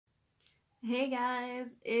Hey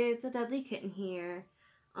guys, it's a Deadly Kitten here.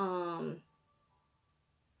 Um,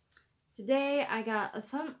 Today I got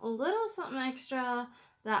a little something extra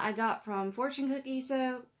that I got from Fortune Cookie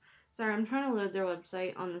Soap. Sorry, I'm trying to load their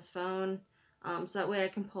website on this phone, so that way I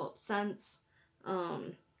can pull up scents.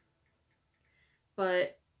 But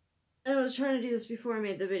I was trying to do this before I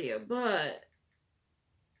made the video, but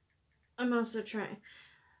I'm also trying.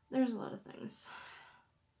 There's a lot of things.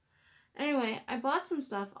 Anyway, I bought some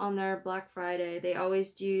stuff on their Black Friday. They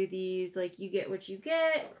always do these, like, you get what you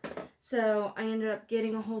get. So, I ended up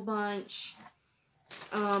getting a whole bunch.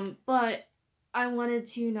 But I wanted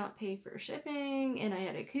to not pay for shipping, and I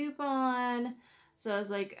had a coupon. So, I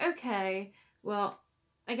was like, okay, well,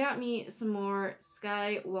 I got me some more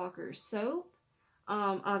Skywalker soap.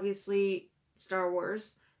 Obviously, Star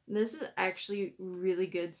Wars. This is actually really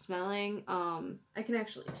good smelling. I can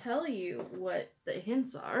actually tell you what the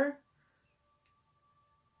hints are.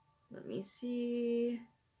 Let me see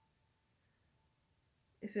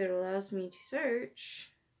if it allows me to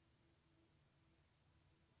search.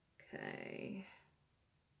 Okay.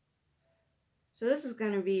 So this is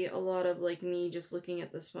going to be a lot of like me just looking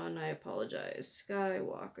at this one. I apologize.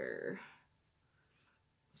 Skywalker.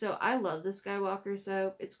 So I love the Skywalker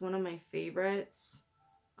soap. It's one of my favorites.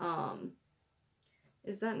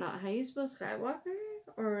 Is that not how you spell Skywalker?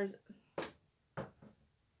 Or is it...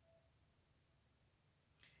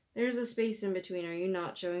 There's a space in between. Are you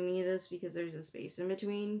not showing me this because there's a space in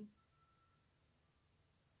between?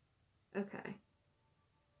 Okay.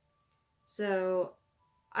 So,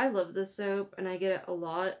 I love this soap, and I get it a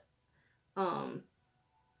lot. And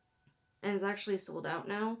it's actually sold out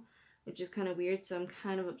now, which is kind of weird, so I'm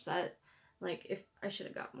kind of upset. Like, if I should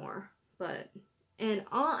have got more. But, and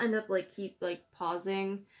I'll end up, like, keep, like,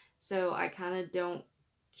 pausing, so I kind of don't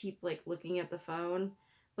keep, like, looking at the phone.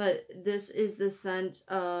 But this is the scent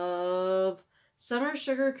of Summer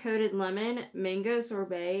Sugar Coated Lemon, Mango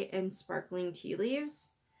Sorbet, and Sparkling Tea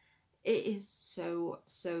Leaves. It is so,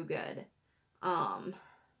 so good. The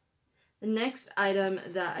next item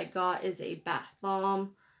that I got is a bath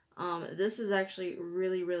bomb. This is actually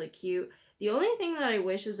really, really cute. The only thing that I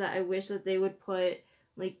wish is that I wish that they would put,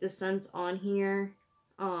 like, the scents on here.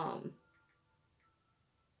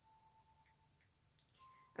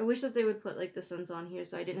 I wish that they would put, like, the scents on here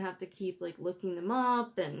so I didn't have to keep, like, looking them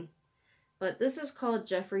up. But this is called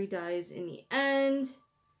Jeffrey Dies in the End,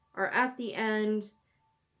 or At the End.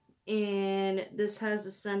 And this has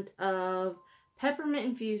the scent of peppermint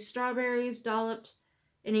infused strawberries dolloped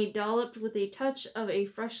with a touch of a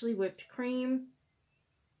freshly whipped cream,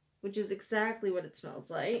 which is exactly what it smells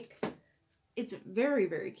like. It's very,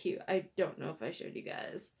 very cute. I don't know if I showed you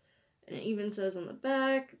guys. And it even says on the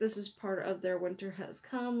back, this is part of their Winter Has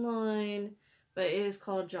Come line, but it is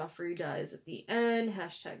called Joffrey Dies at the End,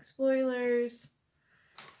 hashtag spoilers.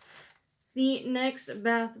 The next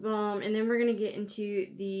bath bomb, and then we're going to get into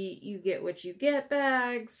the You Get What You Get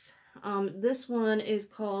bags. This one is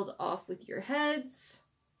called Off With Your Heads.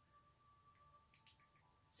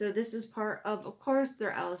 So this is part of course,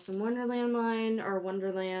 their Alice in Wonderland line, or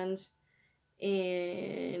Wonderland.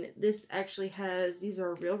 And this actually has, these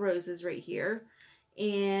are real roses right here.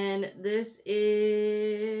 And this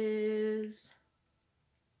is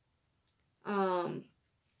a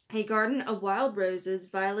garden of wild roses,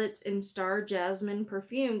 violets, and star jasmine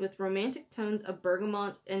perfumed with romantic tones of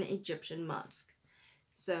bergamot and Egyptian musk.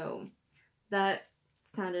 So that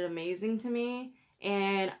sounded amazing to me.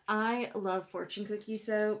 And I love Fortune Cookie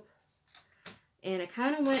soap. And it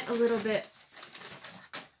kind of went a little bit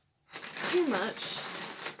too much.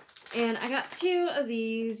 And I got 2 of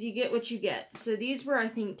these. You Get What You Get. So these were, I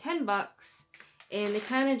think, $10. And they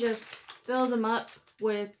kind of just filled them up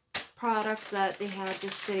with product that they had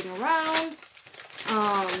just sitting around.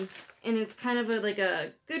 And it's kind of like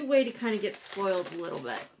a good way to kind of get spoiled a little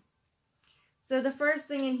bit. So the first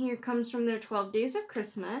thing in here comes from their 12 Days of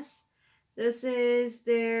Christmas. This is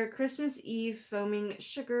their Christmas Eve Foaming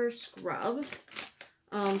Sugar Scrub.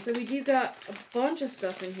 So we do got a bunch of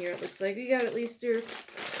stuff in here. It looks like we got at least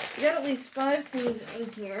 5 things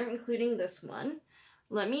in here, including this one.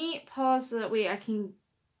 Let me pause so that way I can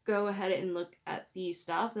go ahead and look at the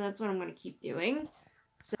stuff. That's what I'm going to keep doing.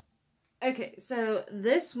 So, okay, so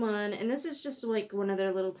this one, and this is just like one of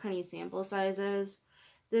their little tiny sample sizes.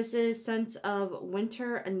 This is scents of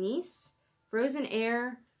Winter Anise, Frozen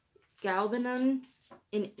Air, Galbanum,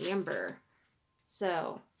 and Amber.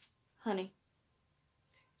 So, honey.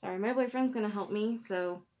 Sorry, my boyfriend's going to help me,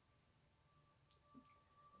 so...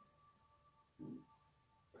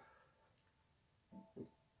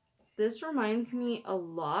 This reminds me a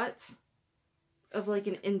lot of like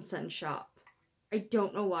an incense shop. I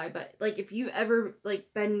don't know why, but like if you've ever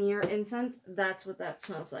like been near incense, that's what that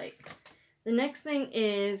smells like. The next thing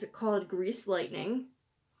is called Grease Lightning.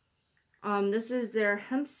 This is their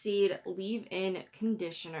hemp seed leave-in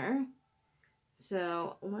conditioner.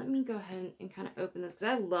 So let me go ahead and kind of open this because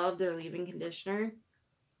I love their leave-in conditioner.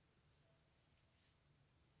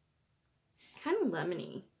 Kind of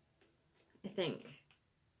lemony, I think.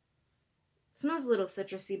 It smells a little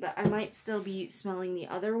citrusy, but I might still be smelling the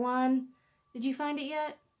other one. Did you find it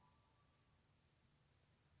yet?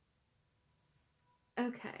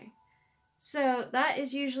 Okay. So that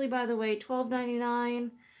is usually, by the way,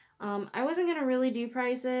 $12.99. I wasn't going to really do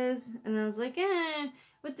prices, and I was like,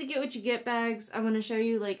 with the get what you get bags, I want to show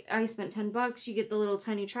you, like, I spent $10. You get the little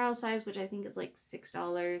tiny trial size, which I think is like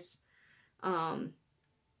 $6.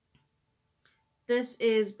 This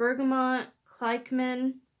is bergamot,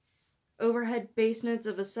 Kleichmann, overhead bass notes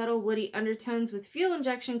of a subtle woody undertones with fuel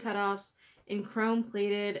injection cutoffs and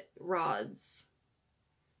chrome-plated rods.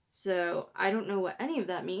 So, I don't know what any of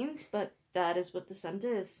that means, but that is what the scent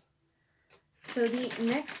is. So, the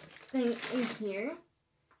next thing in here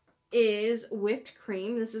is whipped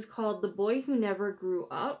cream. This is called The Boy Who Never Grew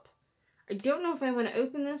Up. I don't know if I want to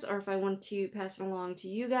open this or if I want to pass it along to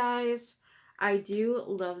you guys. I do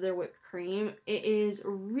love their whipped cream. It is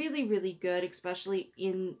really, really good, especially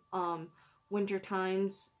in winter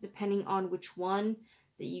times, depending on which one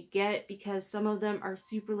that you get, because some of them are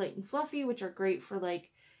super light and fluffy, which are great for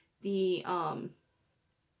like the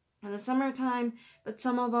summertime, but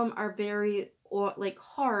some of them are very like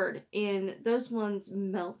hard, and those ones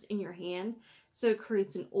melt in your hand, so it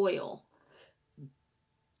creates an oil.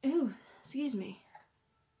 Ooh, excuse me.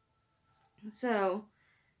 So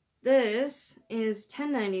this is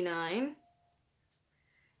 $10.99.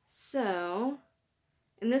 So,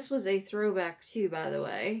 and this was a throwback too, by the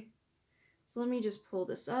way. So let me just pull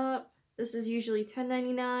this up. This is usually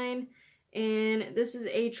 $10.99, and this is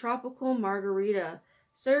a tropical margarita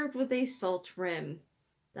served with a salt rim.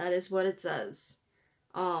 That is what it says.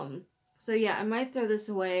 So yeah, I might put this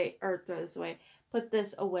away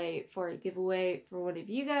for a giveaway for one of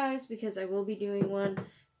you guys, because I will be doing one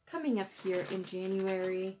coming up here in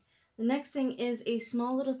January. The next thing is a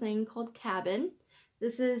small little thing called Cabin.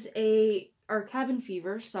 This is Cabin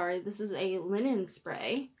Fever, sorry. This is a linen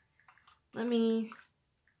spray. That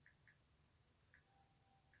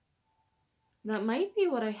might be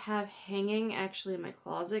what I have hanging actually in my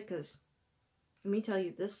closet, because let me tell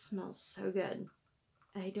you, this smells so good.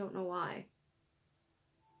 I don't know why.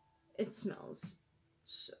 It smells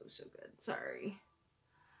so, so good. Sorry.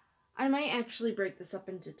 I might actually break this up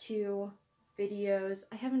into 2 videos.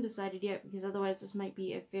 I haven't decided yet, because otherwise this might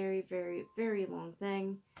be a very, very, very long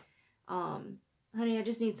thing. Honey, I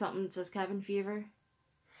just need something that says Cabin Fever.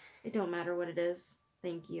 It don't matter what it is.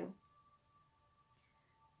 Thank you.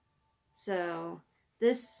 So,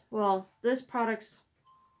 this product's,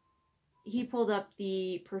 he pulled up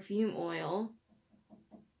the perfume oil.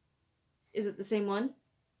 Is it the same one?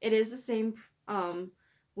 It is the same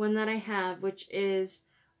one that I have, which is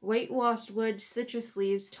whitewashed wood, citrus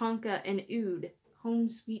leaves, tonka, and oud. Home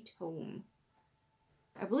sweet home.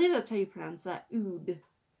 I believe that's how you pronounce that. Oud.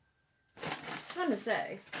 Fun to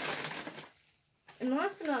say. And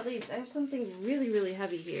last but not least, I have something really, really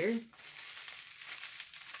heavy here.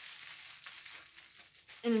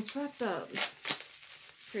 And it's wrapped up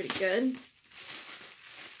pretty good.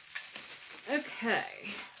 Okay.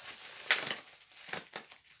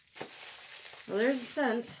 Well, there's a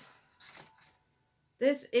scent.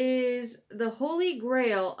 This is the Holy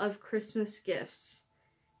Grail of Christmas gifts.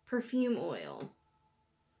 Perfume oil.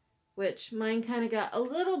 Which mine kind of got a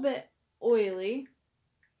little bit oily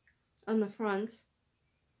on the front.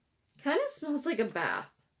 Kind of smells like a bath,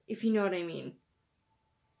 if you know what I mean.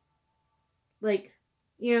 Like,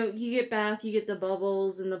 you know, you get bath, you get the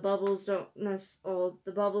bubbles, and the bubbles don't necessarily,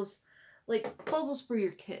 the bubbles, like, bubbles for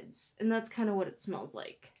your kids. And that's kind of what it smells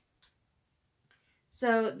like.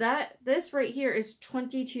 So this right here is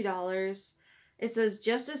 $22. It says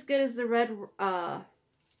just as good as the Red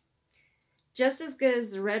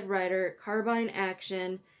Ryder carbine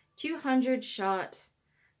action 200 shot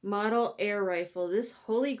model air rifle. This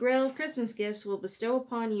holy grail of Christmas gifts will bestow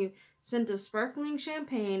upon you scent of sparkling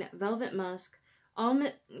champagne, velvet musk,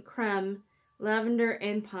 almond creme, lavender,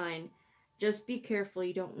 and pine. Just be careful,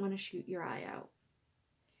 you don't want to shoot your eye out.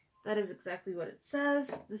 That is exactly what it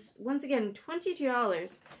says. This, once again,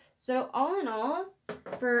 $22. So all in all,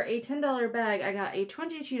 for a $10 bag, I got a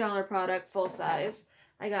 $22 product full size.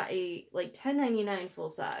 I got a like $10.99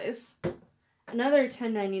 full size, another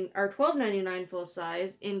 $12.99 full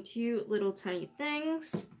size in 2 little tiny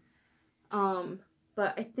things.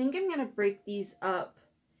 but I think I'm going to break these up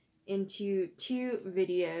into 2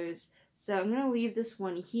 videos. So I'm going to leave this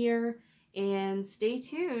one here and stay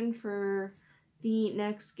tuned for the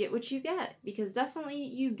next Get What You Get, because definitely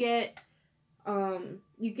you get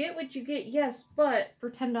what you get, yes, but for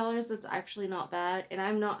 $10 that's actually not bad. And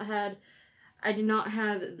I did not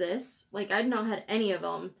have this, like I did not had any of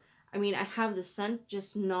them. I mean, I have the scent,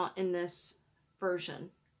 just not in this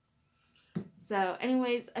version. So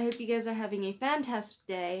anyways, I hope you guys are having a fantastic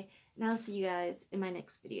day, and I'll see you guys in my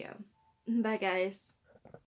next video. Bye guys.